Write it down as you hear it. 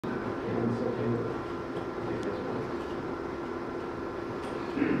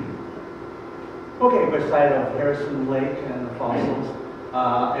Okay, beside of Harrison Lake and the fossils,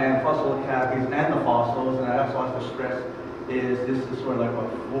 and fossil localities and the fossils, and I also want to stress is this is sort of like a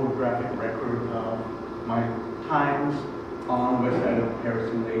photographic record of my times on the west side of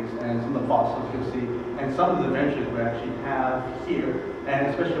Harrison Lakes and some of the fossils you'll see, and some of the adventures we actually have here, and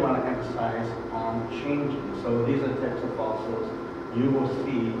especially want to emphasize on changing. So these are the types of fossils you will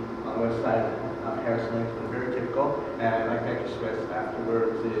see on the west side of Harrison Lakes. They're very typical, and I'd like to actually stress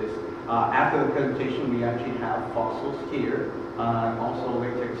afterwards is after the presentation we actually have fossils here, also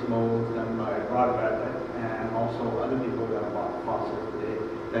latex molds done by Rod Bradley, and also other people that have bought fossils today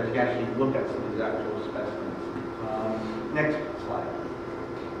that you can actually look at some of these actual specimens. Next slide.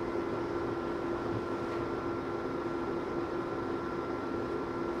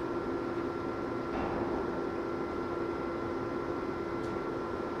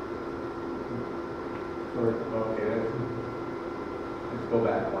 Okay, let's go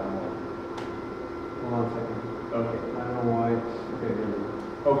back one more. Hold on a second. Okay. I don't know why it's okay.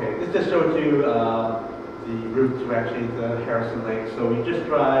 Okay, this just shows you the route to actually the Harrison Lake. So you just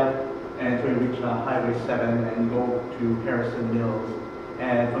drive until you reach Highway 7 and go to Harrison Mills.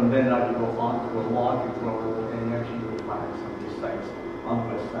 And from then on you go on to a logging road and you actually will find some of these sites on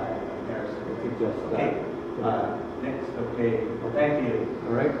the west side of Harrison. Okay, next, okay, well, thank you.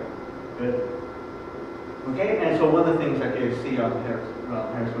 All right. Good. Okay, and so one of the things that you see on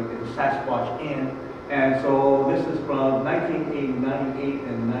Harrison is Sasquatch Inn. And so this is from 1998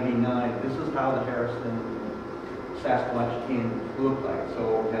 and 99. This is how the Harrison Sasquatch Inn looked like.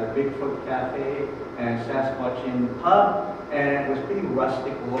 So it had a Bigfoot Cafe and Sasquatch Inn pub, and it was pretty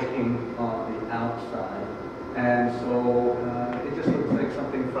rustic looking on the outside. And so it just looks like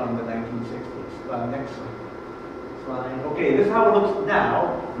something from the 1960s. Next slide. Okay, this is how it looks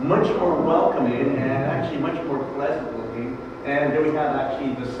now. Much more welcoming and actually much more pleasant looking. And there we have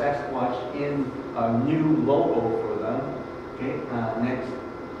actually the Sasquatch Inn new logo for them. Okay, next.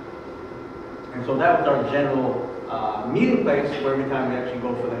 And so that was our general meeting place where every time we actually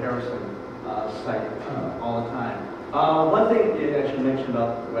go for the Harrison site all the time. One thing you actually mentioned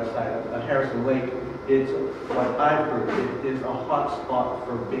about the west side of Harrison Lake, it's what I've heard, it is a hot spot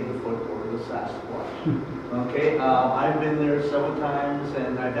for Bigfoot or the Sasquatch. Okay, I've been there several times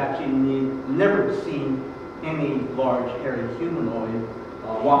and I've actually never seen any large hairy humanoid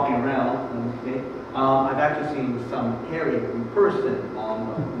walking around. Okay, I've actually seen some hairy person on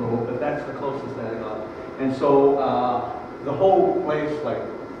the road, but that's the closest that I got. And so the whole place, like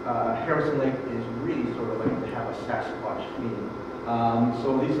Harrison Lake, is really sort of like to have a Sasquatch theme.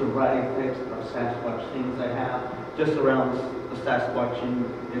 So these are a variety of types of Sasquatch things I have just around the Sasquatch, and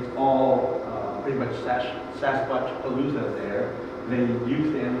it's all pretty much Sasquatch Palooza there. They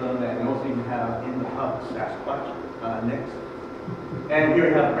use the emblem, and they also even have in the pub Sasquatch. Next. And here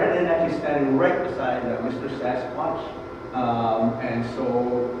we have Brendan actually standing right beside Mr. Sasquatch. And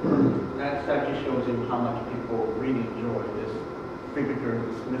so that actually shows you how much people really enjoy this figurative,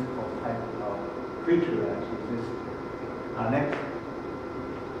 this mythical type of creature that actually exists here. Next.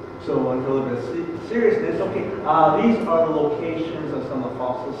 So for a little bit of seriousness, okay, these are the locations of some of the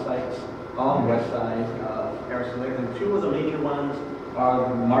fossil sites on the west side of Harrison Lake. And two of the major ones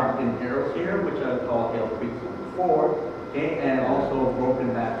are marked in arrows here, which I call Hale Creek number 4. Okay, and also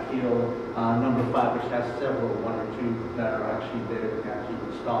Broken Back Hill number 5, which has several, one or two that are actually there. You can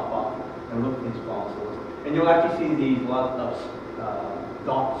actually stop off and look at these fossils. And you'll actually see these lot of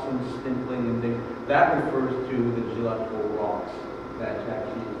dots and stimpling and things. That refers to the geological rocks that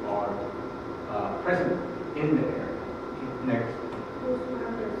actually are present in there. Next.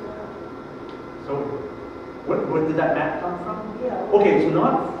 So, where did that map come from? Yeah. Okay, it's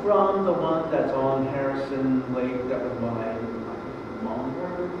not from the one that's on Harrison Lake that was my mom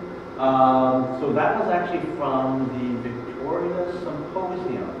heard. So that was actually from the Victoria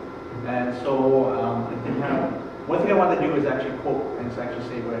Symposium. And so I didn't have, one thing I want to do is actually quote and actually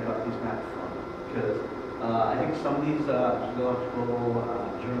say where I got these maps from. Because I think some of these geological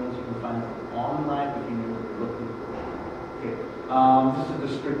journals you can find online if you know what you're looking for. Okay. This is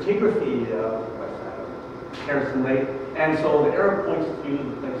the stratigraphy west side of Harrison Lake. And so the arrow points to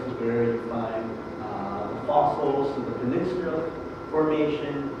the places where you find the fossils, so the peninsula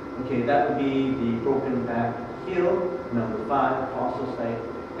formation. Okay, that would be the Broken Back Hill, number 5, fossil site.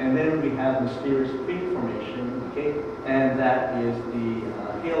 And then we have Mysterious Creek Formation, okay, and that is the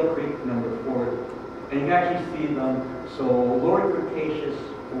Hale Creek, number 4. And you can actually see them, so Lower Cretaceous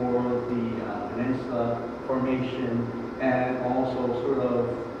for the Peninsula Formation, and also sort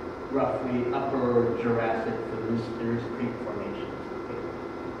of roughly Upper Jurassic for the Mysterious Creek Formation.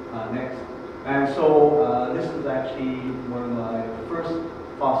 Okay. Next. And so this is actually one of my first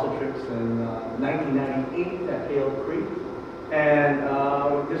fossil trips in 1998 at Hale Creek. And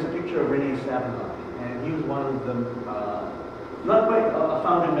there's a picture of Rene Savigny, and he was one of the, not quite a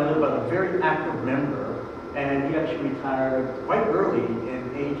founding member, but a very active member. And he actually retired quite early in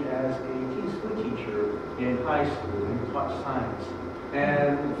age as a school teacher in high school and taught science.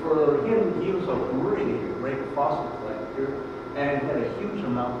 And for him, he was a really great fossil collector and had a huge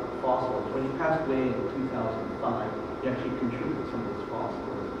amount of fossils. When he passed away in 2005, he actually contributed some of his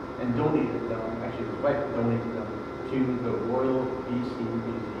fossils and donated them, actually his wife donated them to the Royal BC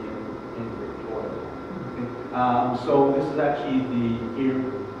Museum in Victoria. Okay. So this is actually here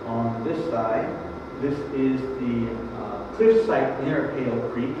on this side. This is the cliff site near Hale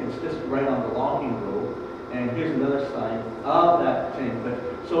Creek. It's just right on the logging road. And here's another site of that same cliff.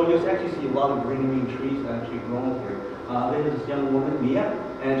 So you'll actually see a lot of greenery and trees actually growing here. There's this young woman, Mia,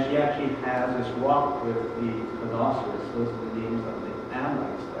 and she actually has this rock with the Cadoceras. Those are the names of the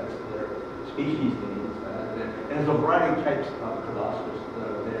ammonites. That's their species names. And there's a variety of types of Cadoceras that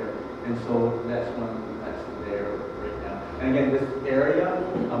are there. And so that's one that's there right now. And again, this area,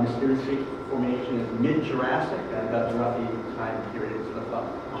 Mysterious Creek Formation, is mid-Jurassic. And that's roughly time period. It's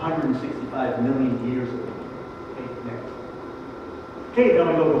about 165 million years ago. Okay, next. Okay, then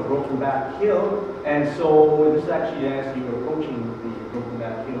we go to Broken Back Hill. And so this is actually as you're approaching the Broken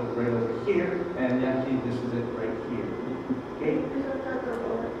Back Hill right over here. And actually this is it right here. Okay?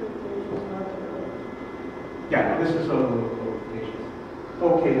 Yeah, this is a location.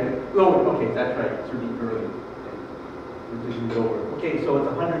 Okay, okay, that's right. It's really early. This is lower. Okay, so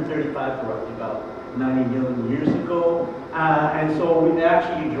it's 135 to roughly about 90 million years ago. And so we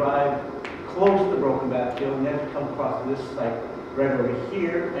actually drive close to Broken Back Hill, and then come across this site right over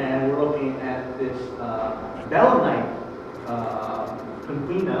here, and we're looking at this belemnite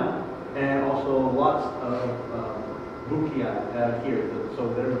pinguina, and also lots of Buchia here.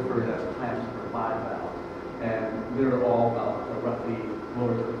 So they're referred as clams or bivalves, and they're all about roughly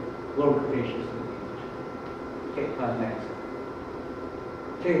lower Cretaceous. Okay, next.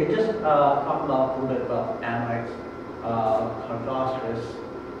 Okay, just talk about a little bit about ammonites, Cadoceras,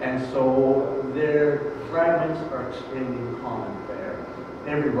 and so their fragments are extremely common there.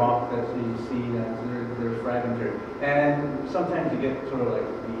 Every rock that you see, they're fragmentary, and sometimes you get sort of like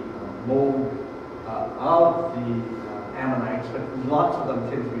the mold of the ammonites, but lots of them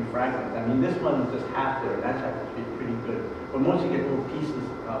tend to be fragmented. I mean, this one is just half there, and that's actually pretty good. But most you get little pieces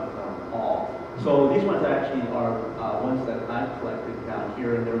of all. So these ones actually are ones that I've collected down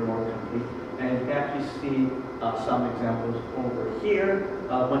here, and they're more complete. And you can actually see some examples over here,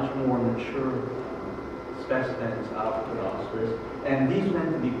 much more mature specimens of Cadoceras. And these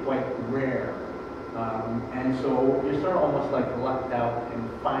tend to be quite rare. And so you're sort of almost like lucked out in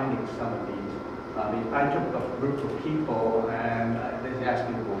finding some of these. I mean, I took a group of people, and they asked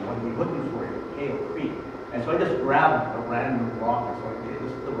me, well, what are you looking for here? Hale Creek. And so I just grabbed a random rock and said, okay,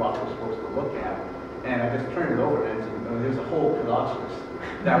 this is the rock we're supposed to look at. And I just turned it over and said, oh, there's a whole Cadoceras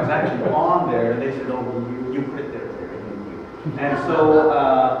that was actually on there. And they said, oh, well, you put it there, And so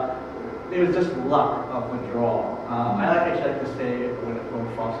it was just luck of the draw. I actually like to say, when it comes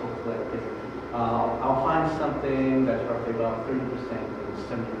to fossil collecting, I'll find something that's roughly about 30% and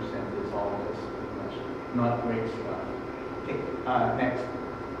 70% is all this, pretty much. Not great stuff. Okay, next.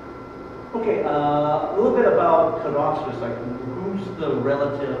 Okay, a little bit about Cadoceras, like who's the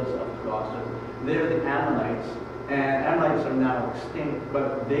relatives of Cadoceras? They're the ammonites, and ammonites are now extinct,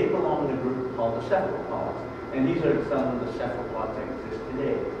 but they belong to a group called the cephalopods. And these are some of the cephalopods that exist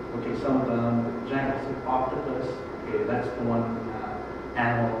today. Okay, some of them, giant octopus, okay, that's the one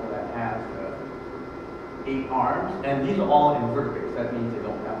animal that has 8 arms, and these are all invertebrates. That means they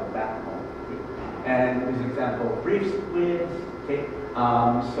don't have a backbone. And there's an example of reef squids, okay?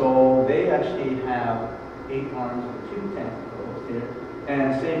 So they actually have 8 arms and 2 tentacles here.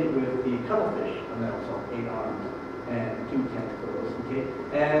 And same with the cuttlefish, and that's also 8 arms and 2 tentacles, okay?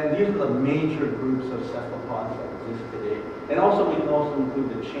 And these are the major groups of cephalopods that exist today. And also we can also include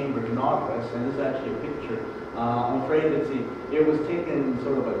the chambered nautilus, and this is actually a picture. I'm afraid that it was taken in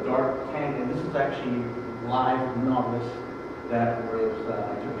sort of a dark tank, and this is actually live nautilus that was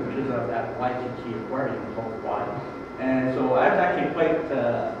I took pictures of at Waikiki Aquarium called Hawaii. And so I was actually quite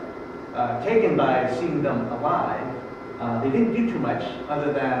taken by seeing them alive. They didn't do too much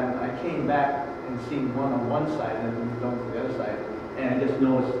other than I came back and seen one on one side and then moved on to the other side. And I just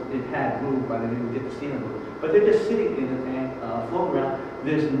noticed it had moved, but I didn't get to see them move. But they're just sitting in the tank, floating around.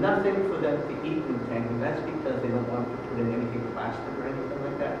 There's nothing for them to eat in the tank, and that's because they don't want to put in anything plastic or anything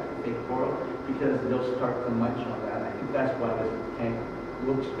like that, fake coral, because they'll start to munch on that. I think that's why this tank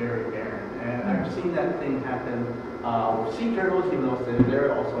looks very barren. And I've seen that thing happen with sea turtles, even though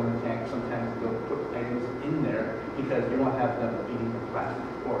they're also in the tank. Sometimes they'll put items in there because you won't have them eating the plastic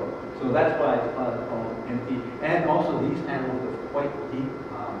coral. So that's why it's called empty. And also these animals are quite deep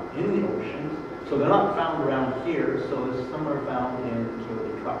in the oceans. So they're not found around here. So some are found in sort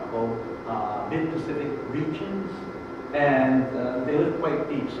of the tropical, mid-Pacific regions. And they live quite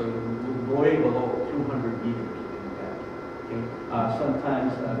deep, so way below 200 meters in depth. Okay?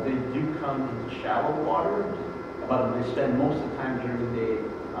 Sometimes they do come into shallow water, but they spend most of the time during the day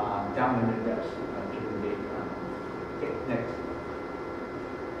down in the depths during the daytime. Okay, next.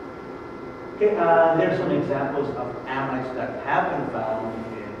 Okay, there's some examples of ammonites that have been found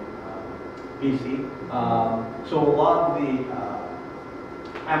in BC. So a lot of the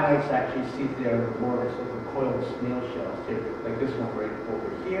ammonites actually see there more sort of coiled snail shells here, like this one right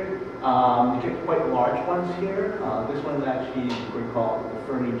over here. You get quite large ones here. This one is actually what we call the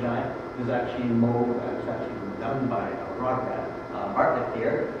ferny giant. This is actually a mold that was actually done by Bartlett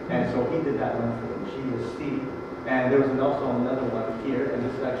here, and so he did that one for the GSC. And there was also another one here, and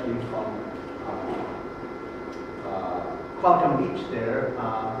this is actually from Qualicum Beach there,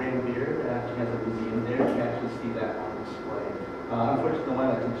 Reindeer. It actually has a museum there. You can actually see that on display. Unfortunately, the one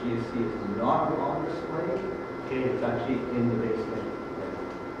at the GSC is not on display. Okay, it's actually in the basement.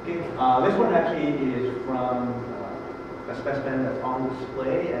 Okay, this one actually is from a specimen that's on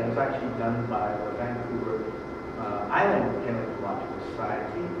display, and it's actually done by the Vancouver Island Chemical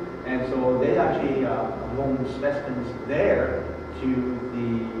Society. And so they actually loaned specimens there to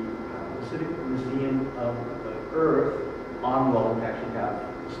the Pacific Museum of the Earth on loan to actually have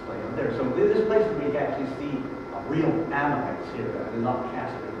display on there. So this place where you can actually see real ammonites here that are not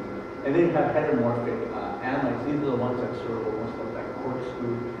cast or anything. And then you have heteromorphic ammonites. These are the ones that sort of almost look like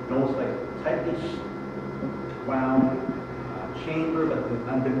corkscrew, almost like tightly wound chamber, but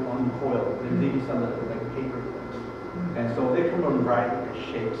they've uncoiled. There's even some that look like paper clips. And so they come in a variety of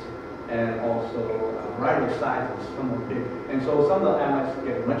shapes and also a variety of sizes, some are big. And so some of the ammonites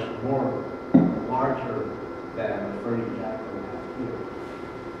get much more larger than the ferny jack that we have here.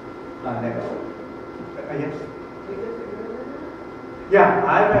 Next. Yes? Yeah,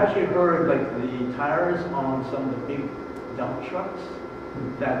 I've actually heard like the tires on some of the big dump trucks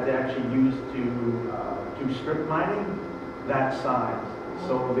that they actually use to do strip mining, that size.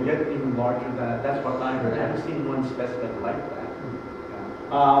 So they get even larger than that. That's what I heard. I haven't seen one specimen like that.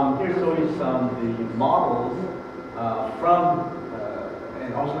 Yeah. Here's always some of the models from,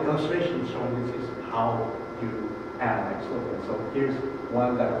 and also illustrations showing this is how do ammonites look like. So here's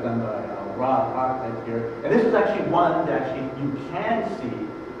one that was done by Rod here. And this is actually one that actually you can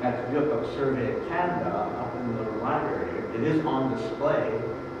see at the Buchia Survey of Canada up in the library. It is on display.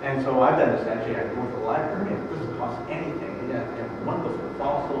 And so I've done this actually at the library. It doesn't cost anything. They have wonderful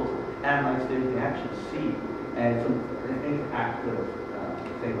fossils, ammonites that you can actually see, and some interactive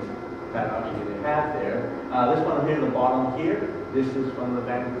things that actually they have there. This one here at the bottom here, this is from the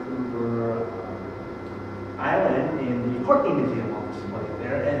Vancouver Island in the Courtney Museum on display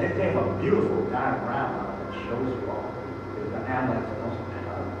there, and they have a beautiful diagram that shows you all the ammonites and also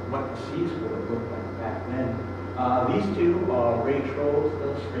what the seas would have looked like back then. These two are Ray Troll's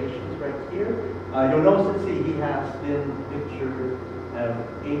illustrations right here. You'll notice that he has been pictured of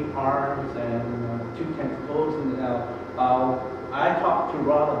 8 arms and 2 tentacles. And I talked to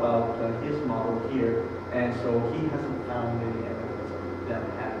Rod about his model here, and so he hasn't found any evidence of them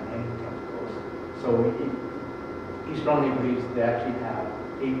having any tentacles. So he strongly believes they actually have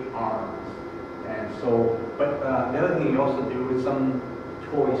 8 arms. And so, but the other thing you also do is some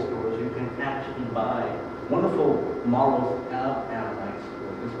toy stores, you can actually buy wonderful models of ammonites.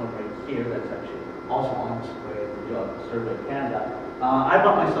 This one right here that's actually also on display at the Survey of Canada. I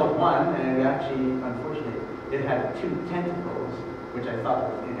bought myself one, and actually, unfortunately, it had 2 tentacles, which I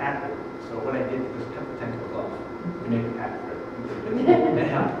thought was inaccurate. So what I did was cut the tentacles off to make it accurate.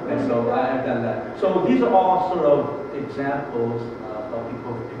 And so I've done that. So these are all sort of examples of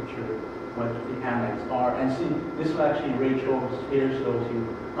people who picture what the ammonites are. And see, this is actually Rachel here shows you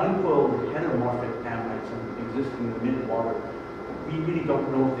uncoiled heteromorphic ammonites existing in the mid-water. We really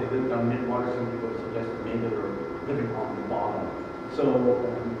don't know if they lived on mid-water. Some people suggest that maybe they were living on the bottom. So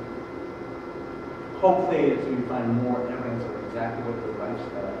hopefully we find more evidence of exactly what their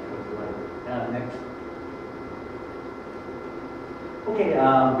lifestyle was like. Next. Okay,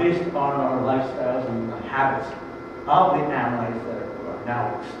 based on our lifestyles and habits of the ammonites that are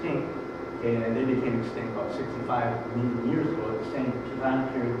now extinct, okay, and they became extinct about 65 million years ago, at the same time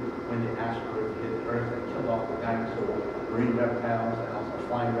period when the asteroid hit the Earth and killed off the dinosaurs, marine reptiles, and also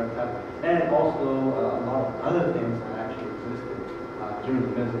flying reptiles, and also a lot of other things that actually existed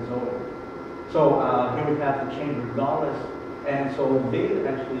during the Mesozoic. So here we have the chambered nautilus, and so they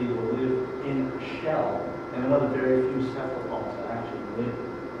actually will live in a shell, and one of the very few cephalopods that actually live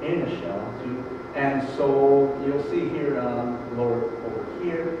in a shell too. And so you'll see here, lower over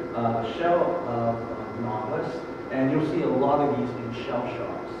here, the shell of nautilus, and you'll see a lot of these in shell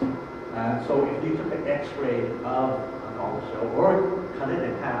sharks. And so if you took an X-ray of a nautilus shell or cut it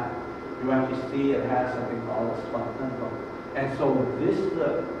in half, you actually see it has something called a skeleton. And so this is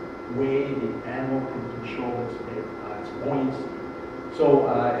the way the animal can control its buoyancy. So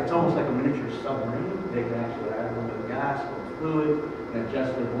it's almost like a miniature submarine. They can actually add a little bit of gas or fluid and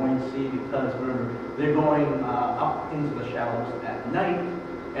adjust their buoyancy because remember, they're going up into the shallows at night,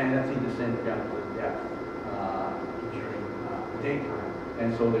 and that's descending down to the depth during the daytime.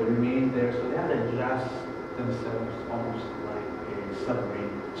 And so they remain there, so they have to adjust themselves almost like a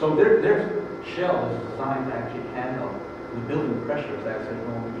submarine. So their shell is designed to actually handle the building pressures as they're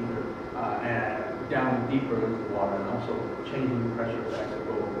going either down deeper into the water and also changing the pressures as they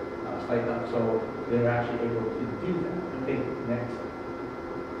go slightly up. So they're actually able to do that. Okay, next.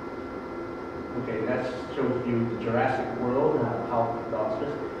 Okay, that shows you the Jurassic world, how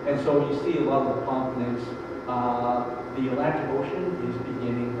Cadoceras. And so you see a lot of the continents. The Atlantic Ocean is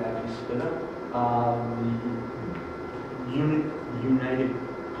beginning to actually split up. The united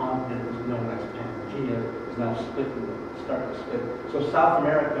continent is known as Buchia is now starting to split. So South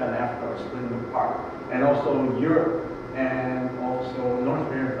America and Africa are splitting apart, and also Europe and also North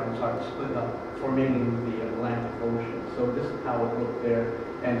America are split up, forming the Atlantic Ocean. So this is how it looked there.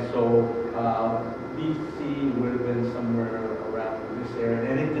 And so BC would have been somewhere around this area,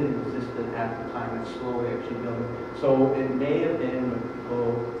 and it didn't exist at the time. It's slowly actually building. So it may have been what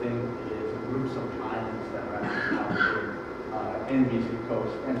people think is groups of islands that are actually out there in BC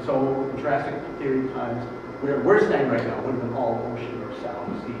coast. And so Jurassic period times, where we're staying right now, would have been all ocean or shallow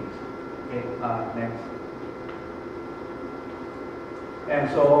seas. Okay, next. And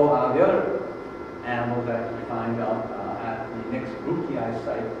so the other animal that we find out at the next Buchia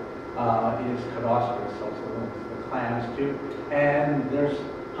site is Cadoceras, also known as the clams too. And there's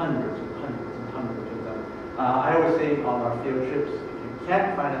hundreds and hundreds and hundreds of them. I always say on our field trips, if you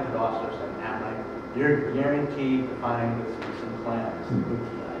can't find a Cadoceras and ammonite, you're guaranteed to find some clams in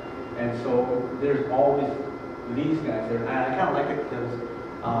Buchia. And so there's always these guys there. And I kind of like it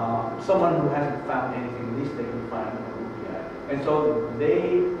because someone who hasn't found anything, at least they can find them. And so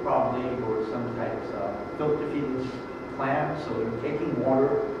they probably were some types of filter feeding clams, so they're taking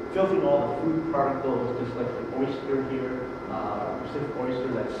water, filtering all the food particles, just like the oyster here, Pacific oyster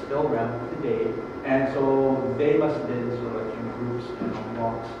that's still around today. And so they must have been sort of like in groups and on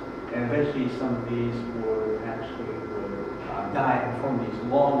blocks. And eventually some of these would actually die and form these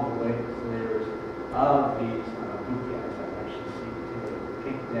long layers of these Buchia that we actually see today.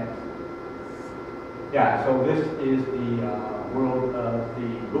 Okay, next. Yeah, so this is the world of the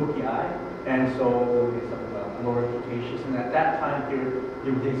Buchia, and so it's lower Cretaceous. And at that time period,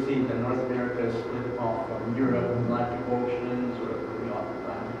 you can see that North America is split off from Europe, Atlantic Ocean, sort of the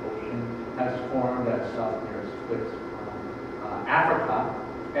Atlantic Ocean has formed as South America splits from Africa.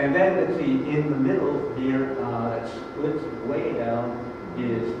 And then let's see, in the middle here, that splits way down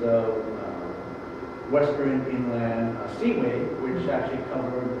is the Western Inland Seaway, which actually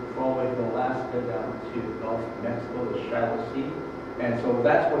covered all the way from Alaska down to the Gulf of Mexico, the shallow sea. And so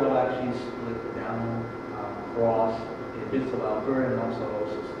that's what will actually split down across bits of Alberta and also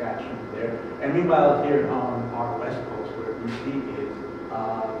Saskatchewan there. And meanwhile, here on our west coast, where BC is,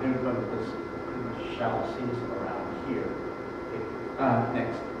 there's going to be pretty much shallow seas around here. Okay.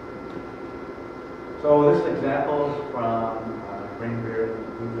 Next. So this example is from Renfrew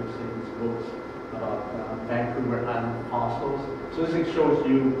Library's books about Vancouver Island fossils. So this shows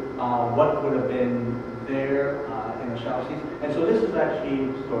you what would have been there in the shallow seas. And so this is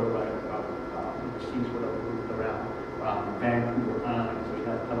actually sort of like seas would have moved around Vancouver Island. So we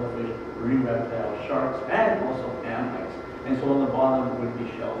have cuttlefish, marine reptile, sharks, and also ammonites. And so on the bottom would be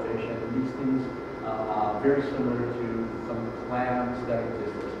shellfish, and these things very similar to some clams that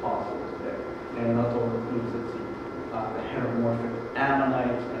exist as fossils today. And it also includes the heteromorphic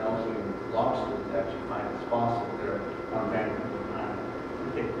ammonites and also lobsters that you find as fossils there on Vancouver Island.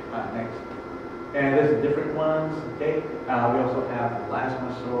 Okay, next. And there's different ones, okay? We also have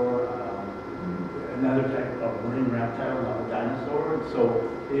Lasmosaur, another type of marine reptile, not a dinosaur. So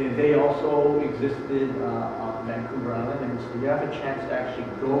they also existed on Vancouver Island, and so you have a chance to actually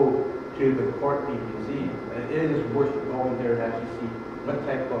go to the Courtney Museum. It is worth going there to actually see what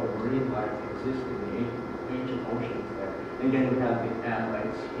type of marine life exists in the ancient oceans there. And again, we have the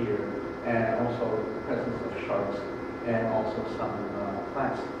ammonites here, and also the presence of sharks, and also some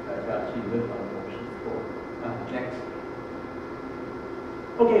plants that have actually lived on the ocean floor. Next.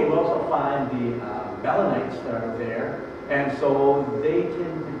 Okay, we also find the belemnites that are there, and so they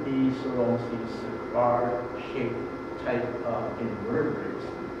tend to be sort of almost these cigar-shaped type of invertebrates.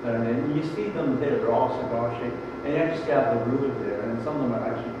 And you see them there, they're all cigar-shaped, and you actually have the ruler there, and some of them are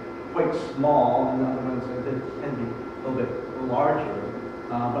actually quite small, and other ones that tend to be a little bit larger,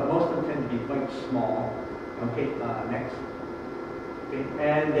 but most of them tend to be quite small. Okay, next. Okay,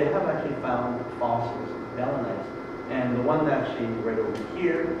 and they have actually found fossils of belemnites. And the one actually right over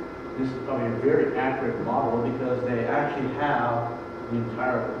here, this is probably a very accurate model because they actually have the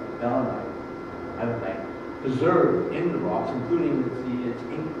entire belemnite preserved in the rocks, including its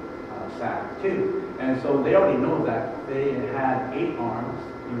ink sac too. And so they already know that they had 8 arms,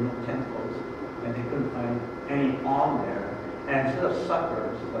 tentacles, and they couldn't find any on there. And instead of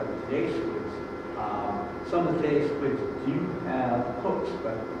suckers, like today's squids, some of today's squids do have hooks,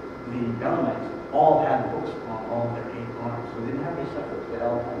 but the belemnites all had hooks on all their 8 arms. So they didn't have any suckers, they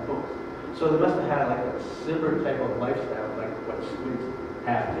all had hooks. So they must have had like a similar type of lifestyle like what squids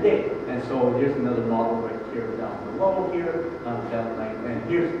have today. And so here's another model right here down below here, belemnite. And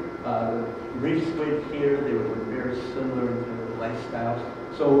here's the reef squid here. They were very similar in terms of lifestyles.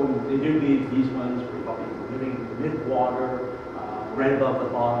 So they do believe these ones were probably living mid-water, right above the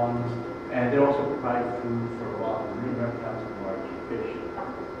bottoms, and they also provide food for a lot of marine reptiles and large fish.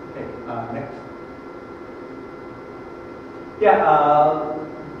 Okay, next. Yeah,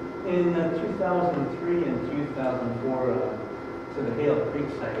 in 2003 and 2004, to the Hale Creek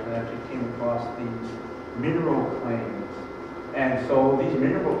site, I actually came across these mineral claims. And so these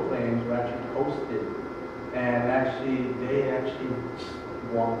mineral claims were actually posted, and they actually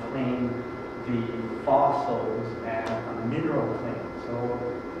claimed the fossils and a mineral claim. So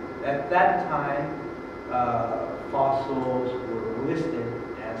at that time, fossils were listed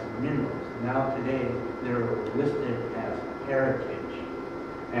as minerals. Now today, they're listed as heritage.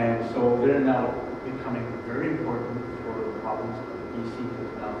 And so they're now becoming very important for the province of BC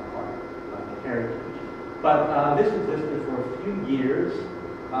because now part of the heritage. But this existed for a few years.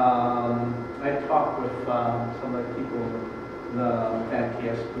 I talked with some of the people in the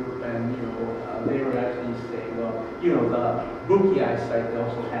VanPS group, and they were actually saying, well, the Buchia site, they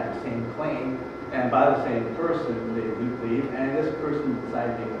also had the same claim, and by the same person, they do believe, and this person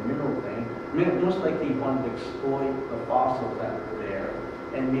decided to make a mineral claim. Most likely he wanted to exploit the fossils that were there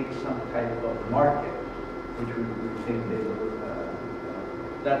and make some type of market, which we think they would,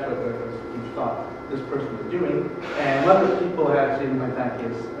 that's what he thought this person was doing. And other people actually in my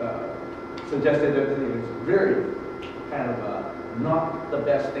VanPS suggested that it's very kind of not the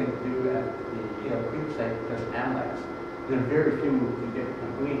best thing to do at the Hale Creek site because ammonites. There are very few who get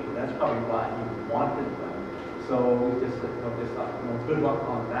complete. That's probably why he wanted them. So we just thought, good luck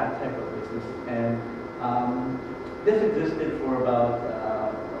on that type of business. And this existed for about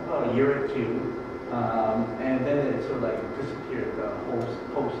a year or two, and then it sort of like disappeared. The whole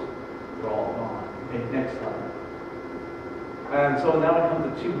posts were all gone. Okay, next slide. And so now we come to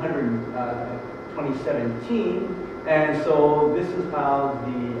 2017, and so this is how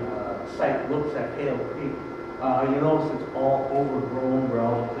the site looks at Hale Creek. You notice it's all overgrown where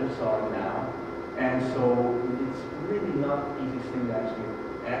all the cliffs are now, and so it's really not the easiest thing to actually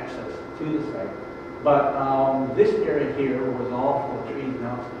access to the site. But this area here was all full of trees.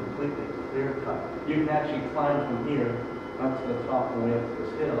 Now it's completely clear cut. You can actually climb from here up to the top and way up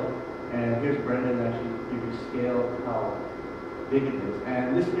this hill. And here's Brendan actually give you scale of how big it is.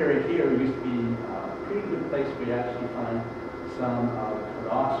 And this area here used to be a pretty good place where you actually find some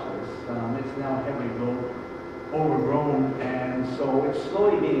Cadoceras. It's now heavily overgrown, and so it's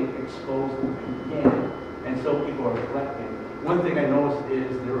slowly being exposed again. And so people are collecting. One thing I noticed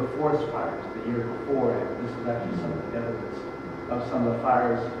is there were forest fires the year before, and this is actually some of the evidence of some of the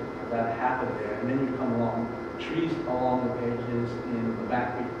fires that happened there. And then you come along, trees along the edges in the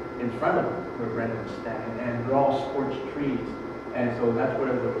back, in front of where Brendan's standing, and they're all scorched trees. And so that's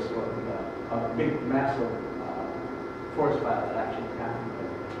where there was sort of a big, massive forest fire that actually happened there.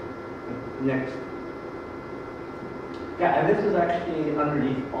 Next. Yeah, and this is actually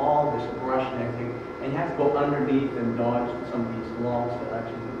underneath all this brush and everything, and you have to go underneath and dodge some of these logs that are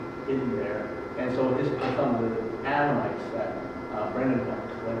actually hidden there. And so this is some of the ammonites that Brendan got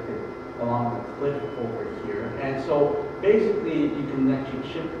collected along the cliff over here. And so basically you can actually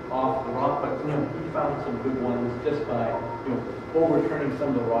chip off the rock, but he found some good ones just by overturning some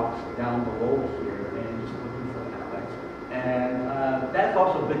of the rocks down below here and just looking for ammonites. And that's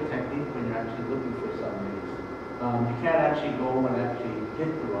also a good technique when you're actually looking for some of these. You can't actually go and actually hit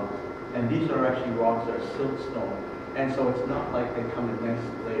the rocks. And these are actually rocks that are siltstone. And so it's not like they come in nice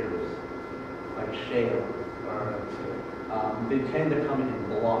layers, like shale, or they tend to come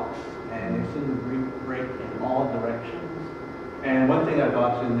in blocks, and they seem to break in all directions. And one thing I've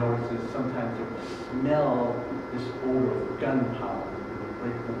also noticed is sometimes you smell this odor of gunpowder when you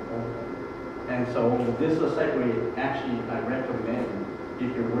break them open. And so this is a site where actually I recommend,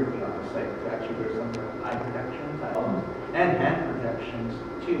 if you're working on a site, to actually wear some sort of eye protections and hand protections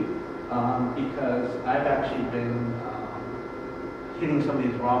too. Because I've actually been hitting some of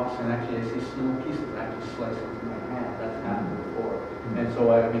these rocks, and actually I see small pieces actually slice into my hand. That's happened before. And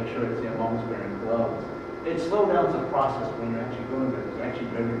so I make sure I'm always wearing gloves. It slows down the process when you're actually going there. It's actually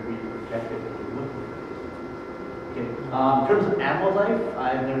better to be protected when you're looking at this. Okay. In terms of animal life,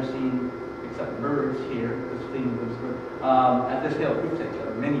 I've never seen, except birds here, this fleeing this bird. At this hill,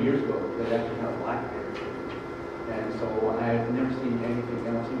 many years ago, they actually had black bears. And so I've never seen anything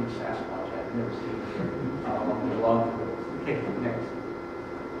else, even Sasquatch, I've never seen here along the log roads. Okay, next.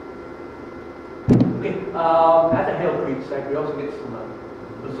 Okay, at the Hale Creek site, we also get some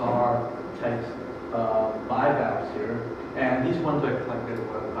bizarre types of bivalves here. And these ones are collected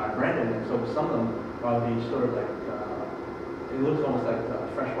by Brendan, and so some of them are these sort of like, it looks almost like a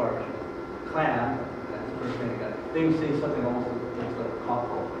freshwater clam. That's the first thing I got. Then you see something almost looks like a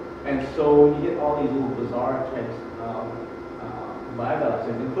cockle. And so you get all these little bizarre types of bivalves,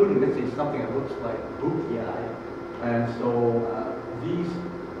 including, let's say, something that looks like Buchia. And so these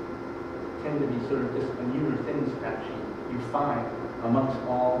tend to be sort of just unusual things actually you find amongst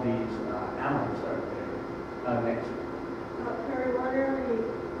all these ammonites that are there. Next. Perry, what are the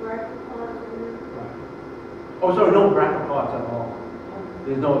brachiopods in there? Oh, sorry, no brachiopods at all.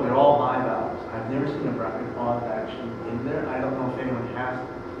 They're all bivalves. I've never seen a brachiopod actually in there. I don't know if anyone has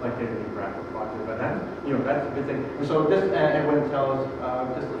like any brachiopods, but that's that's a good thing. And so this everyone tells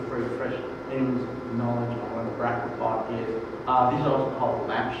just for refresh anyone's knowledge on what a brachiopod is. These are also called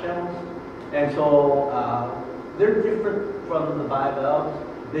lamp shells, and so they're different from the bivalves.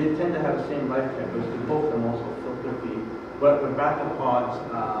 They tend to have the same life temperature. Both of them also filter feed. But with brachiopods,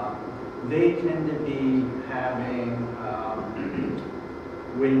 they tend to be having,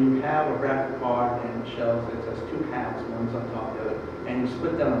 when you have a brachiopod and shells, it has two halves, one's on top of the other, and you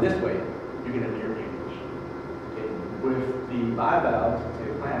split them this way, you get a mirror image. Okay. With the bivalves,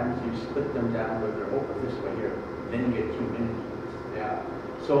 say clams, you split them down where they're open this way here, then you get two images. Yeah.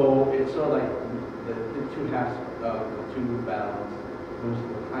 So it's sort of like the two halves of the two valves. Those are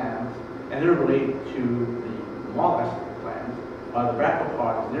the clams, and they're related to the mollusk clams. The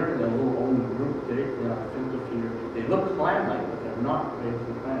brachiopods, they're in their little own group. They're filter feeder. They look clam-like, but they're not related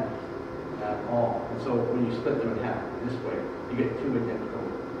to clams at all. And so when you split them in half this way, you get two identical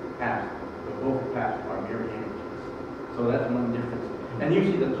halves, but both halves are mirror images. So that's one difference. And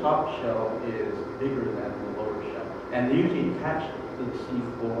usually the top shell is bigger than the lower shell, and they usually attach to the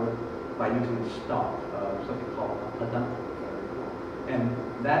seafloor by using a stalk, something called a peduncle. And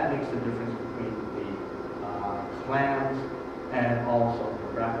that makes the difference between the clams and also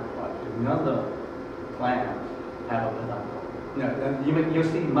the brachiopods. None of the clams have a peduncle. No,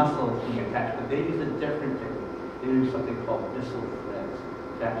 you'll see muscles being attached, but they use a different technique. They use something called bissel threads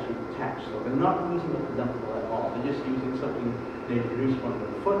to actually attach. So they're not using a peduncle at all. They're just using something they produce from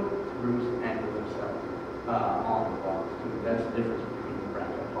their foot to produce angle themselves on the rocks. So that's the difference between the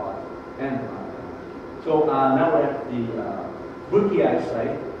brachiopods and the bivalves. So now we're at the Buchia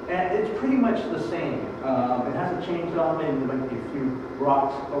site, and it's pretty much the same. It hasn't changed at all. Maybe there might be a few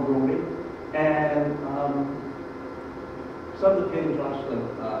rocks eroding, and some of the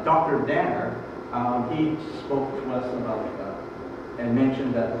paleontologist, Dr. Danner, he spoke to us about and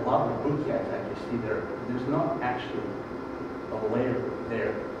mentioned that a lot of the Buchia that you see there, there's not actually a layer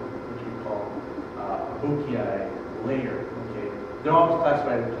there, which we call a Buchia layer. Okay, they're all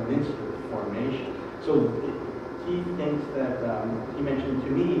classified as peninsular formation. So he thinks that, he mentioned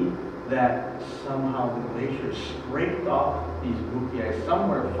to me that somehow the glacier scraped off these Buchia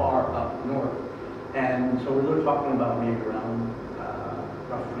somewhere far up north. And so we're talking about maybe around,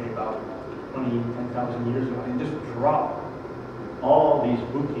 roughly about 10,000 years ago, and just dropped all these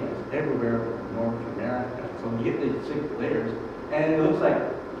Buchia everywhere in North America. So you get these 6 layers, and it looks like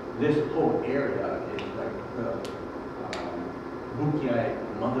this whole area is like the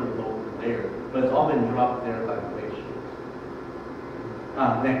Buchia mother lode layer, but it's all been dropped there by the glaciers.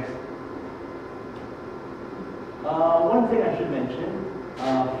 Next. One thing I should mention,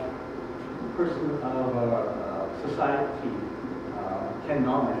 person of our society, Ken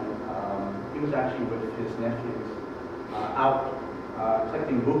Nauman, he was actually with his nephews out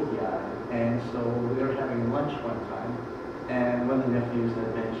collecting Buchia, and so they were having lunch one time, and one of the nephews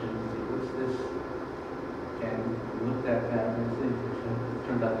had mentioned, what's this and looked at that, and it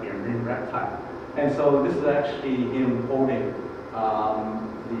turned out to be a marine reptile. And so this is actually him holding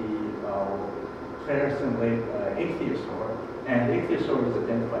the Clareson Lake ichthyosaur, and the ichthyosaur was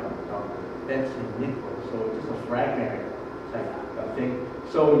identified with Dr. Benson Nichols, so it's just a fragmentary type of thing.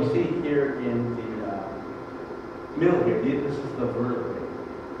 So you see here in the middle here, this is the vertebrae,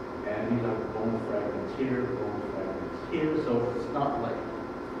 and these are bone fragments here, bone fragments here, so it's not like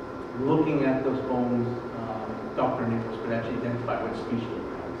looking at those bones, Dr. Nichols could actually identify what species it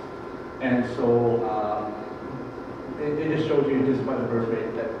was. And so it just shows you just by the birth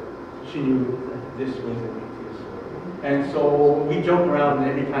rate that she knew that this was an ichthyosaur. And so we joke around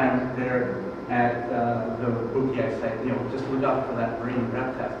every time they're at the Buchia site, you know, just look out for that marine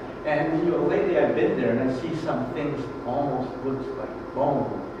reptile. And you know, lately I've been there and I see some things almost looks like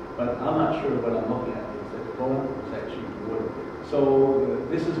bone, but I'm not sure what I'm looking at. It's like bone is actually wood. So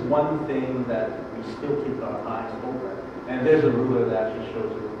this is one thing that we still keep our eyes open. And there's a ruler that actually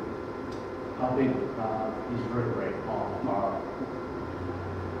shows you how big these vertebrae are.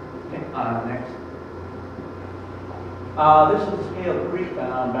 Okay, next. This is Hale Creek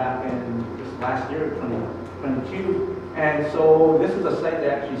back in just last year, 2022. And so this is a site they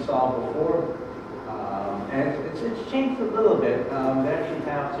actually saw before. And it's changed a little bit. They actually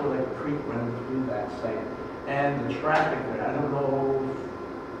have sort of like a creek running through that site. And the traffic there, I don't know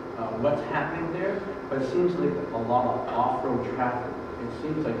what's happening there, but it seems like a lot of off-road traffic. It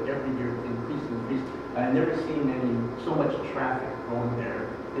seems like every year it increases. I've never seen so much traffic going there.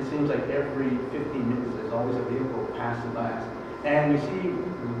 It seems like every 15 minutes there's always a vehicle passing by us. And we see a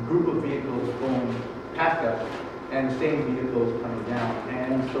group of vehicles going past us and the same vehicles coming down.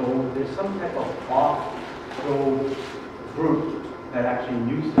 And so there's some type of off-road group that actually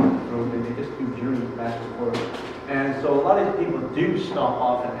use the road and they just do journeys back and forth. And so a lot of these people do stop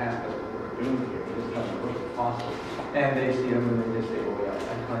off and ask us what we're doing here. They just come to look at fossils. And they see them and they just say, oh yeah,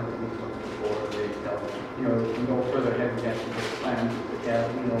 I planted these ones before. They tell them, you know, you go further ahead and get to the clams, the cat,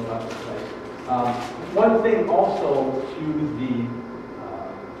 you know about the place. One thing also to the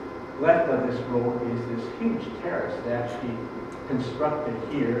left of this road is this huge terrace they actually constructed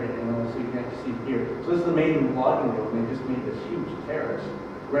here, and so you can actually see here. So this is the main logging road, and they just made this huge terrace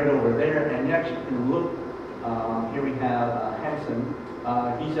right over there, and you actually can look. Here we have Hansen.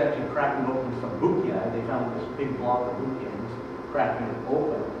 He's actually cracking open some Buchia. They found this big block of Buchia, and he's cracking it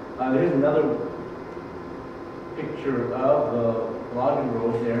open. There's another picture of the logging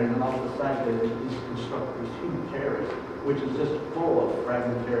road there, and then off the side there, they just constructed this huge terrace, which is just full of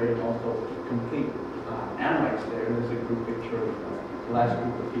fragmentary and also complete ammonites there. There's a group picture of the last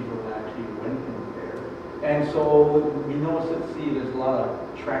group of people that actually went in there. And so we notice that, there's a lot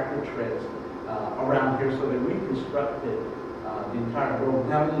of tractor treads around here, so they reconstructed the entire road.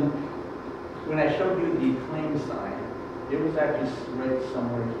 Now, when I showed you the claim sign, it was actually right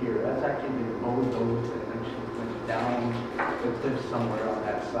somewhere here. That's actually been bulldozed and actually went down the cliff somewhere on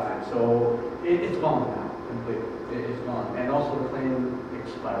that side. So it's gone now, completely. It's gone. And also the claim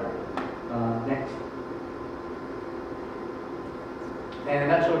expired. Next.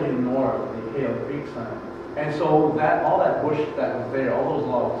 And that showed you more of the Hale Creek sign. And so that all that bush that was there, all those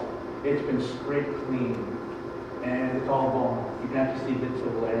logs, it's been scraped clean. And it's all gone. You can actually see bits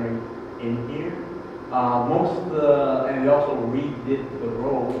of layering in here. Most of and they also redid the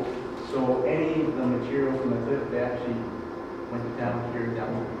road. So any of the material from the cliff, they actually went down here,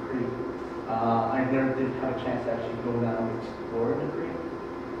 down to the creek. I never did have a chance to actually go down and explore the creek.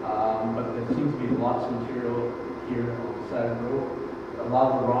 But there seems to be lots of material here on the side of the road. A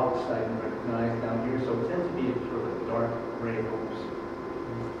lot of the rocks I can recognize down here, so it tends to be a sort of dark gray, almost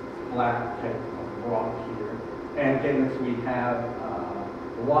black type of rock here. And again, as we have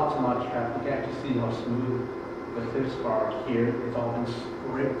lots and lots of traffic, you can actually see how smooth the cliffs are here. It's all been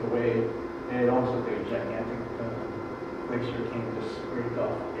scraped away, and it almost looks like a gigantic glacier came and just scraped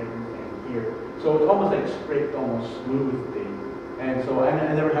off everything here. So it's almost like scraped almost smoothly. And so I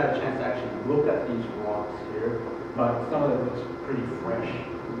never had a chance to actually look at these rocks here, but some of it looks pretty fresh.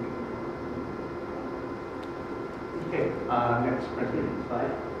 Okay, next presentation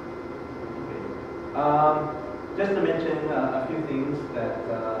slide. Okay. Just to mention a few things that,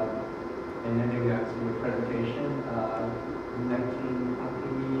 and then maybe that's in your presentation,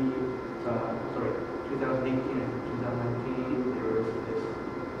 2018 and 2019, there was this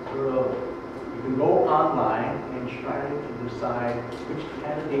sort of, you can go online and try to decide which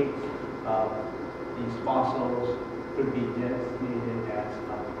candidates of these fossils could be designated as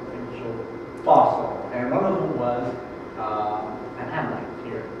a potential fossil. And one of them was an ammonite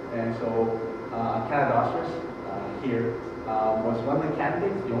here. And so Cadoceras here was one of the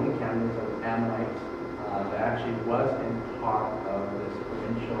candidates, the only candidates of ammonite that actually was in part of this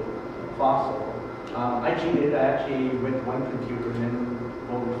provincial fossil. I cheated. I actually went to one computer and then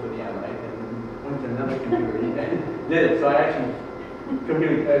voted for the ammonite, and then went to another computer and did it. So I actually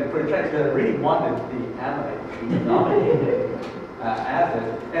computed for a chance because I really wanted the ammonite to be nominated as it.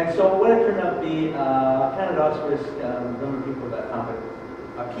 And so what it turned out to be, Cadoceras, there were people that found it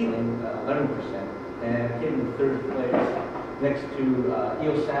appealing, 11%, and came in third place next to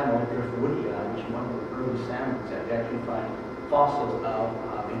eel salmon, Buchia, which is one of the early salmons that you actually find fossils of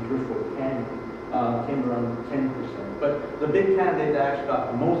in Driftwood Canyon. Came around 10%. But the big candidate that actually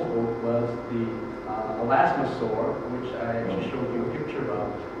got the most vote was the elasmosaur, which I actually showed you a picture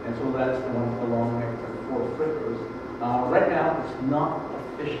of. And so that's the one with the long neck and 4 flippers. Right now, it's not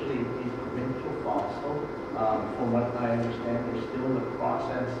officially a provincial fossil. From what I understand, they're still in the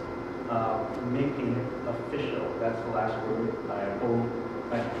process of making it official. That's the last word I hold.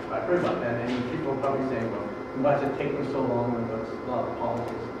 I've heard about that, and people are probably saying, well, why is it taking so long? And what's a lot of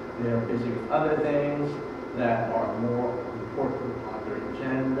politics? They're busy with other things that are more important on their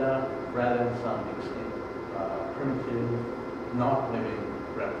agenda rather than some extinct, primitive, not living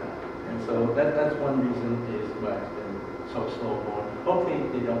reptile. And so that's one reason is why it's been so slow going. Hopefully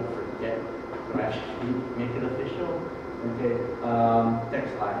they don't forget to actually make it official. Okay,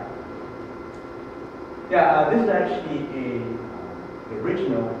 next slide. Yeah, this is actually the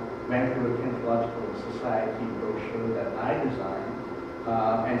original Vancouver Kinesiological Society brochure that I designed.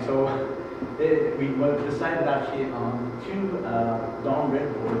 And so we decided actually on 2 dawn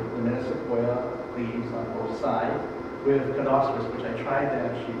redwood, the metasequoia leaves on both sides, with Cadoceras, which I tried to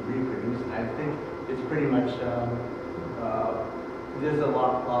actually reproduce. And I think it's pretty much, there's a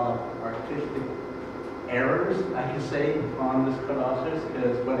lot of artistic errors, I can say, on this Cadoceras,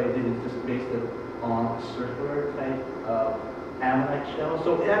 because what I did is just based it on a circular type of ammonite shell.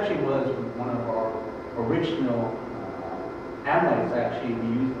 So it actually was one of our original ammonites actually we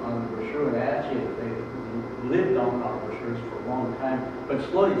used on the brochure, and actually they lived on our brochures for a long time, but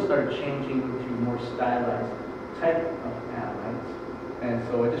slowly it started changing to more stylized type of ammonites. And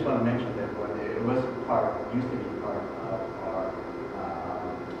so I just want to mention that it was used to be part of our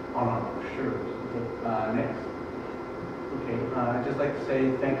on our brochures. Okay, next. Okay, I'd just like to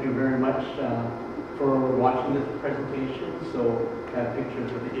say thank you very much for watching this presentation. So I have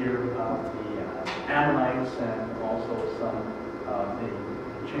pictures of here of the ammonites and also some of the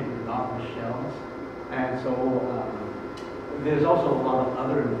chambernaughton shells. And so there's also a lot of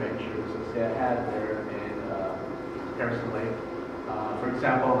other adventures that I had there in Harrison Lake. For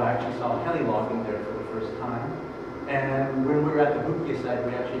example, I actually saw heli logging there for the first time. And when we were at the Buchia site,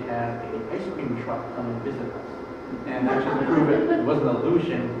 we actually had an ice cream truck come and visit us. And actually to prove it wasn't an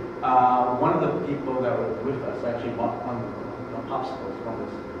illusion, one of the people that was with us actually bought one of the popsicles from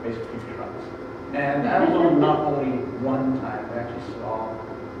this ice cream trucks. And that was not only one time, I actually saw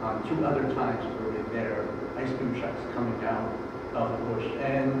 2 other times where we were there, ice cream trucks coming down of the bush.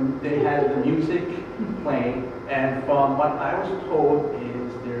 And they had the music playing, and from what I was told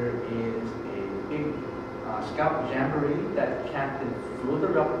is there is a big scout jamboree that captain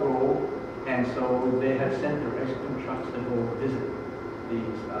further up the road, and so they have sent their ice cream trucks to go visit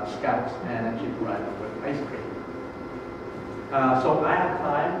these scouts and actually provide them with ice cream. So I have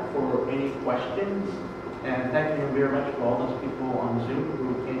time for any questions, and thank you very much for all those people on Zoom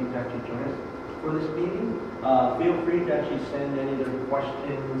who came to actually join us for this meeting. Feel free to actually send any of their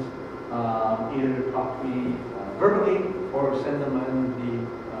questions, either talk to me verbally or send them in the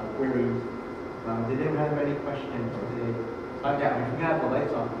queries. Did anyone have any questions today? Yeah, if you can have the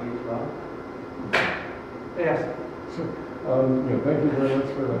lights on, please, Rob. Yes. Sure. Thank you very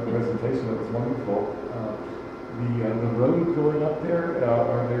much for that presentation. That was wonderful. The road going up there,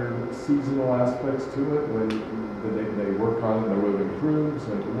 are there seasonal aspects to it when they work on it and the road improves?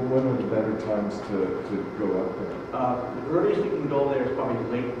 And when are the better times to go up there? The earliest you can go there is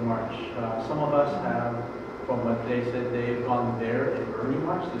probably late March. Some of us have, from what they said, they've gone there in early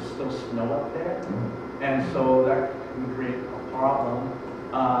March. There's still snow up there. Mm-hmm. And so that can create a problem.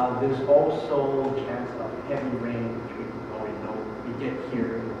 There's also a chance of heavy rain, which we already know we get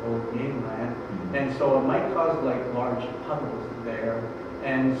here in the old mainland. Mm-hmm. And so it might cause like large puddles there.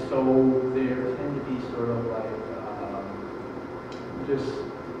 And so there tend to be sort of like just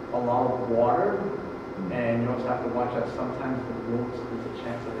a lot of water. Mm-hmm. And you also have to watch that sometimes the roads, there's a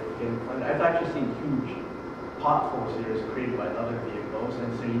chance of it getting flooded. I've actually seen huge potholes here is created by other vehicles,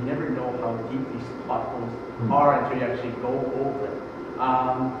 and so you never know how deep these potholes are until you actually go over it.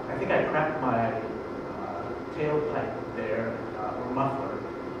 I think I cracked my tailpipe there, or muffler,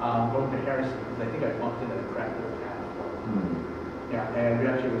 going to Harrison, because I think I bumped into a cracked the path. Yeah, and we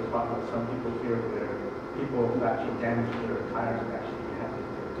actually was talking with some people here where people have actually damaged their tires and actually had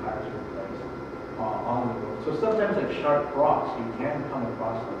their tires replaced on the road. So sometimes like sharp rocks, you can come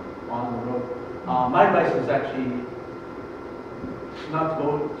across them on the road. My advice is actually not to go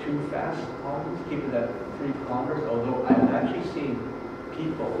too fast on this, keep it at 3 kilometers, although I've actually seen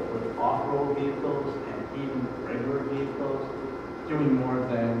people with off-road vehicles and even regular vehicles doing more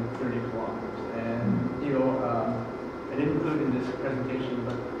than 30 kilometers. And, you know, I didn't include in this presentation,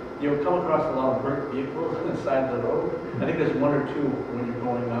 but you'll come across a lot of burnt vehicles on the side of the road. I think there's 1 or 2 when you're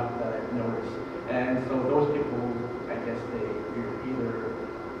going up that I've noticed. And so those people, I guess you're either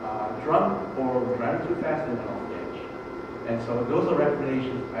drunk or driving too fast and went off the edge. And so those are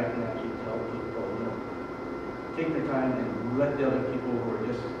recommendations I can actually tell people, you know, take your time and let the other people who are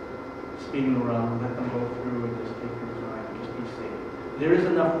just speeding around, let them go through and just take your time and just be safe. There is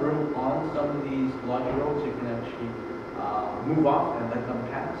enough room on some of these lodging roads you can actually move off and let them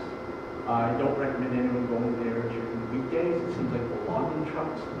pass. I don't recommend anyone going there during weekdays. It seems like the logging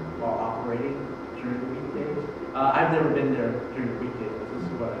trucks are operating during the weekdays. I've never been there during the weekdays, but this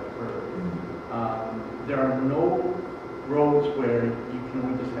is what I've heard. There are no roads where you can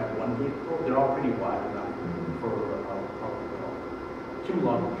only just have 1 vehicle. They're all pretty wide enough for 2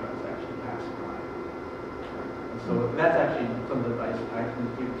 logging trucks actually passing by. And so that's actually some advice I can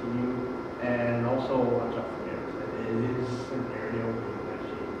give to you. And also watch out for bears. It is an area where you can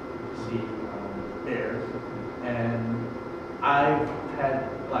actually see bears. And I've had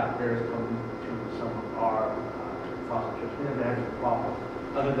black bears come to some of our foster trips. We never had any problems,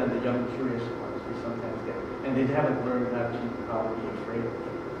 other than the young, curious ones we sometimes get. And they haven't learned how to probably be afraid of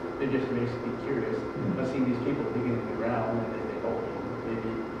them. They're just basically curious. But seeing these people digging in the ground, and they think, oh,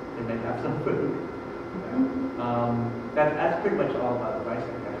 maybe they may have some food. That's pretty much all about advice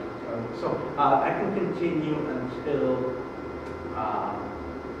I can actually tell you. So I can continue until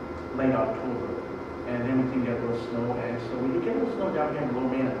late October. And then we can get a little snow. And so when you get a little snow down here in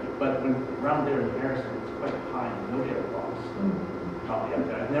Lomana, but when around there in Harrison, it's quite high, and you'll get lost. Probably up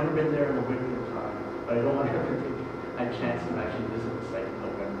there. I've never been there in the winter time, but I don't want to ever take a chance to actually visit the site in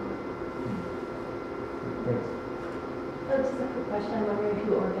November. Thanks. Just a quick question. I'm wondering if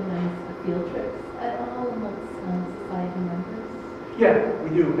you organize field trips at all amongst society members? Yeah, we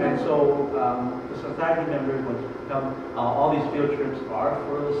do. And so the society members, when you come, all these field trips are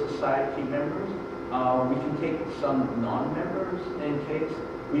for the society members. We can take some non-members in case.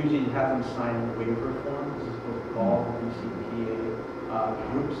 We usually have them sign a waiver form. This is what we call the BCPA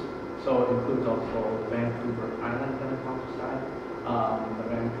groups. So it includes also the Vancouver Island Pentecostal Society, the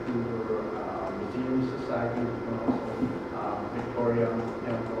Vancouver Museum Society, and also Victoria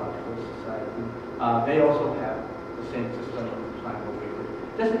Anthropological Society. They also have the same system of signing a waiver.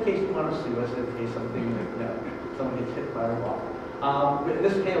 Just in case you want to sue us, in case something like that, someone gets hit by a rock.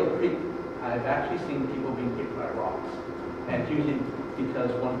 This Hale Creek, I've actually seen people being hit by rocks. And it's usually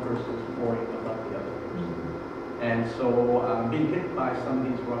because one person is pouring above the other person. And so being hit by some of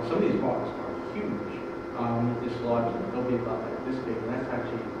these rocks are huge. Dislodged, they'll be about like this big, and that's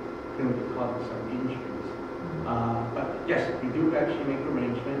actually going to be causing some injuries. But yes, we do actually make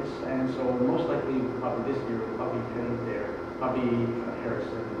arrangements, and so most likely, probably this year, we'll probably heading there, probably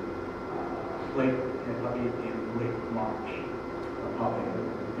Harrison, late, and probably in late March, probably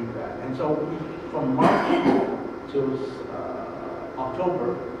do that. And so from March to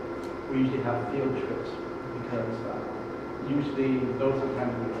October, we usually have field trips because usually those are kind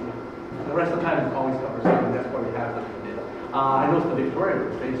of the rest of the time is always covered, so that's why we have them. I know the Victoria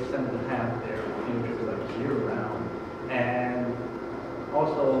group, they tend to have their field trips like year-round, and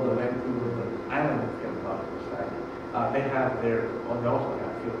also the Vancouver Island Pentecostal Society, they also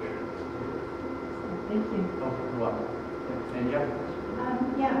have field trips. Thank you. Oh, you're welcome. And you have a question?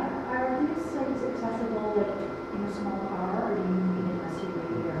 Yeah, are these sites accessible like in a small car, or do you need an SUV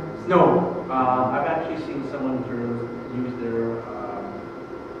or? No, I've actually seen someone use their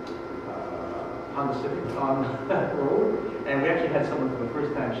Honda Civic on that road, and we actually had someone for the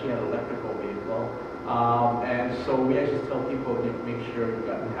first time, she had an electrical vehicle, and so we actually tell people to make sure you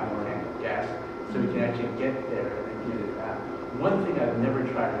got half a tank of gas so we can actually get there and get it back. One thing I've never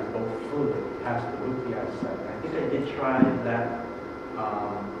tried is go further past the Buchia site. I think I did try that.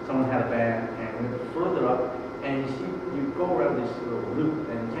 Someone had a van and went further up, and you see, you go around this little loop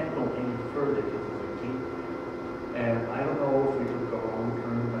and you can't go any further because there's a gate. And I don't know if we could go long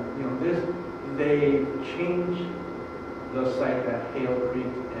term, but you know, they changed the site at Hale Creek,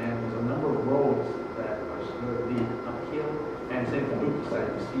 and there's a number of roads that are sort of lead uphill. And same with the Buchia site,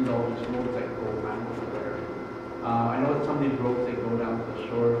 you see all these roads that go around over there. I know that some of these roads, they go down to the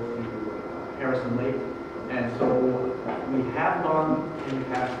shore to Harrison Lake. And so we have gone in the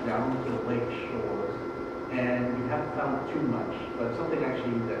past down to the lake shores and we haven't found too much, but something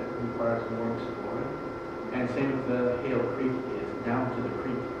actually that requires more exploring. And same with the Hale Creek is down to the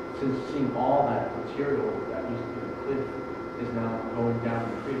creek. Since seeing all that material that used to be the cliff is now going down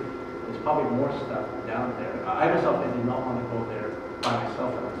the creek, there's probably more stuff down there. I myself, I did not want to go there by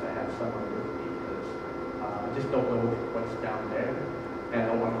myself unless I had someone with me, because I just don't know what's down there, and I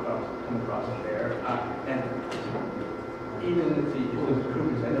don't want to come across it there. And even if there's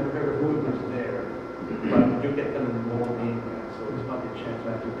cougars, I never heard of cougars there, but you get them in the lower mainland, so there's probably a chance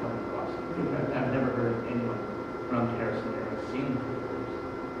that I could come across it. I've never heard of anyone around Harrison area seeing cougars.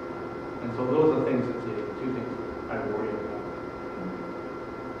 And so those are things that the two things I worry about.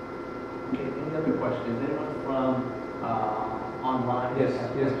 Okay, any other questions? Anyone from online? Yes,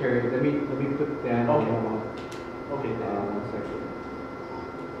 yes, Carrie. Let me put Dan on. Okay, Dan. 1 second.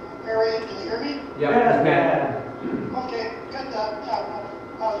 Mary, can you hear me? Yeah, Yes, Dan. Okay, good. I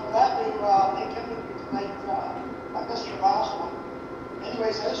was glad to link in with you tonight. I missed your last one.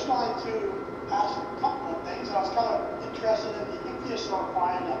 Anyways, I just wanted to ask a couple of things. I was kind of interested in the ichthyosaur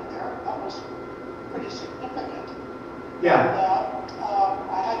find up there. That was pretty significant. Yeah. And,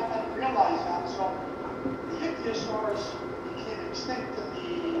 I hadn't realized that. So the ichthyosaurs became extinct in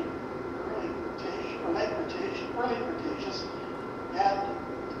the early Cretaceous, and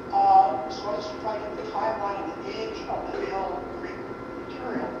so I just trying to get the timeline of the age of the Hale Creek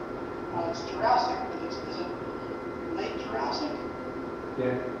material. It's Jurassic, but is it late Jurassic?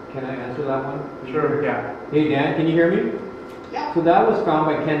 Dan, can I answer that one? Sure, yeah. Hey, Dan, can you hear me? Yeah. So that was found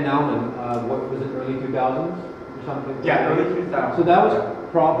by Ken Nauman, what was it, early 2000s or something? Yeah, early 2000s. So that was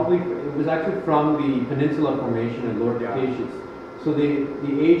probably, it was actually from the Peninsula Formation in Lower Cretaceous. So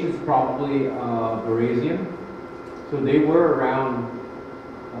the age is probably Berasian. So they were around,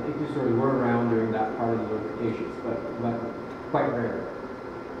 ichthyosaurs were around during that part of the Lower Cretaceous, but quite rare.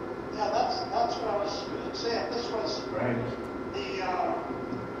 Yeah, that's what I was saying. This was Right. the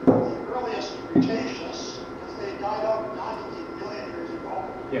earliest Cretaceous, because they died out 98 million years ago.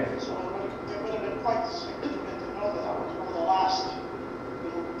 Yes. So it would have been quite significant to know that that was one of the last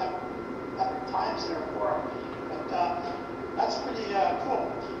epic times there for it. But that's pretty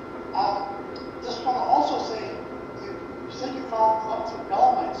cool. Just want to also say, you said you found lots of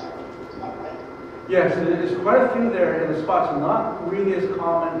belemnites there. Is that right? Yes, there's quite a few there in the spots, not really as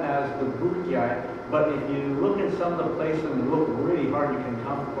common as the Buchia, but if you look in some of the places and look really hard, you can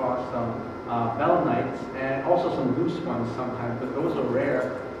come across some belemnites and also some loose ones sometimes, but those are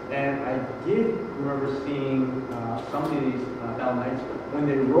rare. And I did remember seeing some of these belemnites, when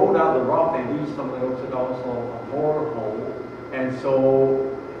they rolled out of the rock, they leave something that looks like also a borehole. And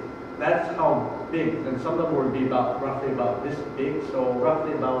so that's how big, and some of them would be roughly about this big, so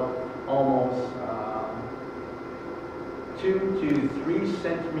roughly about almost 2 to 3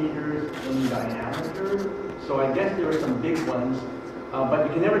 centimeters in diameter. So I guess there were some big ones, but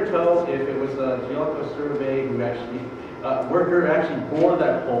you can never tell if it was a geological survey who actually, worker actually bored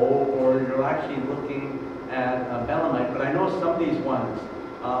that hole, or you're actually looking at a belemnite. But I know some of these ones,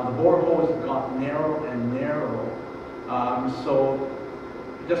 the boreholes got narrow and narrow. So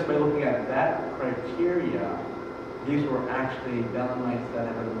just by looking at that criteria, these were actually belemnites that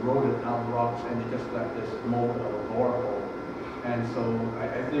had eroded out of rocks and they just left this mold of a borehole. And so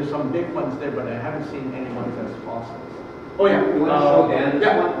there's some big ones there, but I haven't seen any ones as fossils. Oh yeah. You want to show Dan this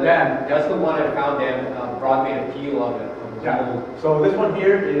yeah, one? Dan. That's the one I found. Dan Broad made a peel of it. Yeah. So this one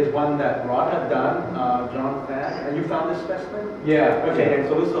here is one that Rod had done, John Fan. And you found this specimen? Yeah. Okay, and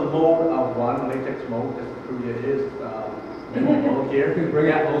so this is a mold of one, latex mold, just to prove it is mold here. You can bring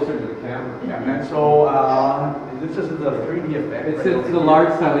it closer to the camera. Yeah, and so this is the 3D effect. It's right a over large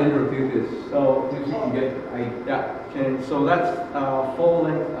here. cylindrotheuthis. So you can get, yeah, and so that's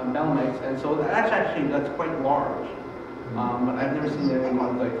full-length belemnites, and so that's quite large. But I've never seen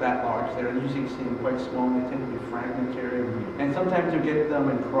anyone like that large. They're usually seen quite small. They tend to be fragmentary, and sometimes you get them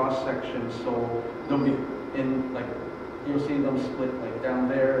in cross sections. So they'll be in like you'll see them split like down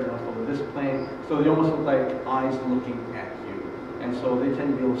there and also this plane. So they almost look like eyes looking at you, and so they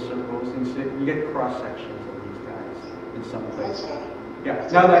tend to be little circles. And so you get cross sections of these guys in some places. Yeah.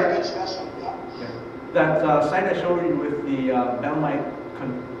 That's Now a that. very good specimen. Yeah. That site I showed you with the belemnite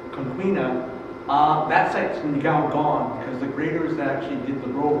conquina, that site's now gone because the graders that actually did the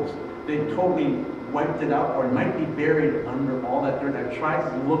roads, they totally wiped it out, or it might be buried under all that dirt. I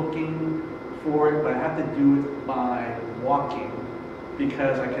tried looking for it, but I have to do it by walking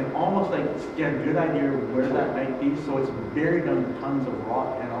because I can almost like get a good idea where that might be. So it's buried under tons of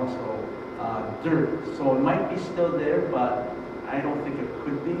rock and also dirt. So it might be still there, but I don't think it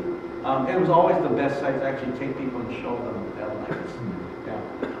could be. It was always the best site to actually take people and show them belemnites. Yeah.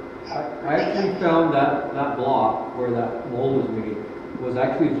 I actually found that block where that mold was made was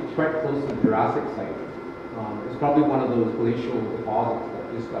actually quite close to the Jurassic site. It's probably one of those glacial deposits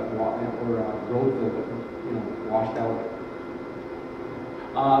that just got road filled, washed out.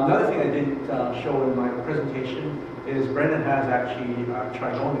 Another thing I didn't show in my presentation is Brendan has actually a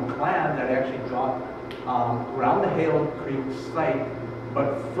Trigonian clam that actually got around the Hale Creek site,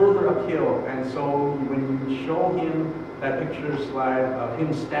 but further uphill. And so when you show him that picture slide of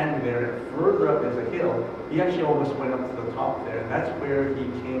him standing there, and further up is a hill, he actually almost went up to the top there. And that's where he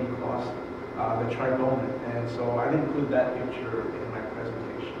came across the Trigonian. And so I didn't include that picture in my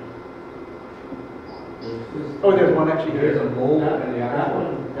presentation. Oh, there's one actually here. There's a mold That in the one,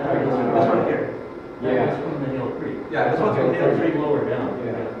 actual. This one here. that Yeah. was from the Hill Creek. Yeah, this one's from Hale Creek. Lower down.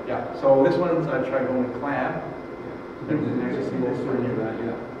 Yeah. Yeah, so this one's a Trigonian clam. There's an actually this one here, that,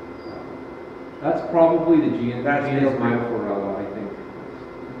 yeah. That's probably the genus That's Hale Creek. Myphorella, I think.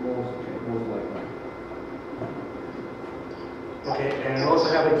 Most likely. Okay, and we also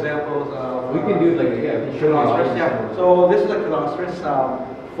have examples of. We can do like, yeah, we can show you all Cadoceras, this yeah. one. So this is a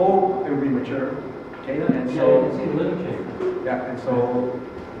Cadoceras, full immature. Okay, and Yeah, you so, can see the living chamber. yeah, and so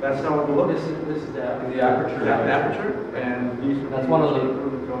that's how it looks. This is that. The aperture. Yeah, the aperture, and these. That's one of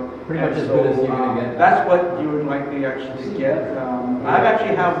the- pretty much as good as you're gonna get. That's what you would likely actually get. I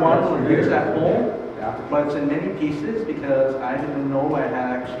actually have one of these at home, but it's in many pieces because I didn't know I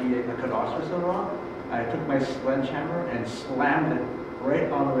had actually a Cadoceras around. I took my sledgehammer and slammed it right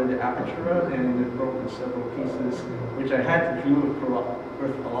onto the aperture, and it broke in several pieces, which I had to do with a lot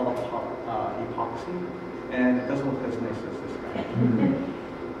of epoxy, and it doesn't look as nice as this guy.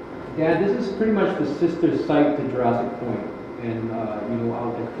 Yeah, this is pretty much the sister site to Jurassic Point, and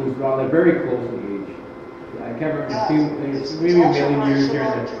they're very close in age. I can't remember, it's maybe a million years here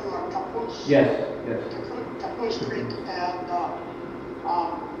and there. Yes, yes. Capoose Creek and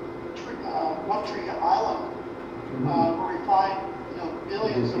One Tree Island, where we find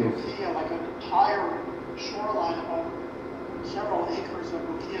billions of Buchia, like an entire shoreline of several acres of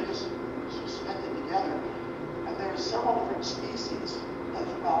Buchia just suspended together. And there's several different species as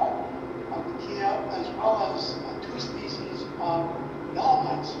well of Buchia, as well as two species of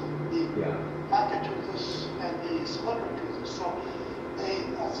belemnites, the Cadoceras and the Cadoceras. So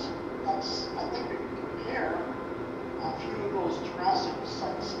I think we can compare a few of those Jurassic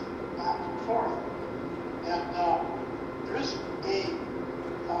sites back and forth. And there is a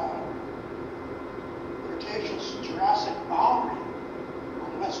Cretaceous Jurassic boundary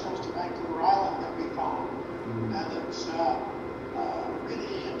on the west coast of Vancouver Island that we found. And it's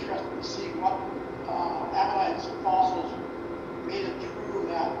really interesting to see what ammonites and fossils made it through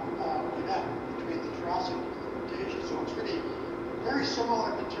that event between the Jurassic and the Cretaceous. So it's really very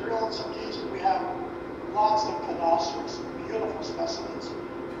similar material. In some cases, we have lots of Cadoceras, beautiful specimens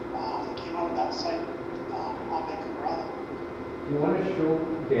that came out of that site on Vancouver Island. You want to show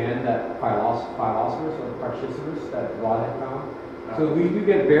Dan that Cadoceras or Cadoceras that Rod had found? So we do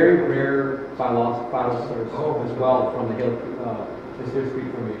get very rare Cadoceras as well from the Hill Creek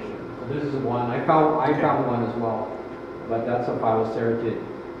Formation. So this is one. I found one as well, but that's a Cadoceratid.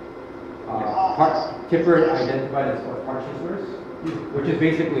 Tipper identified as Cadoceras, which is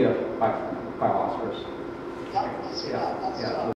basically a Cadoceras. Yeah, I see that. That's,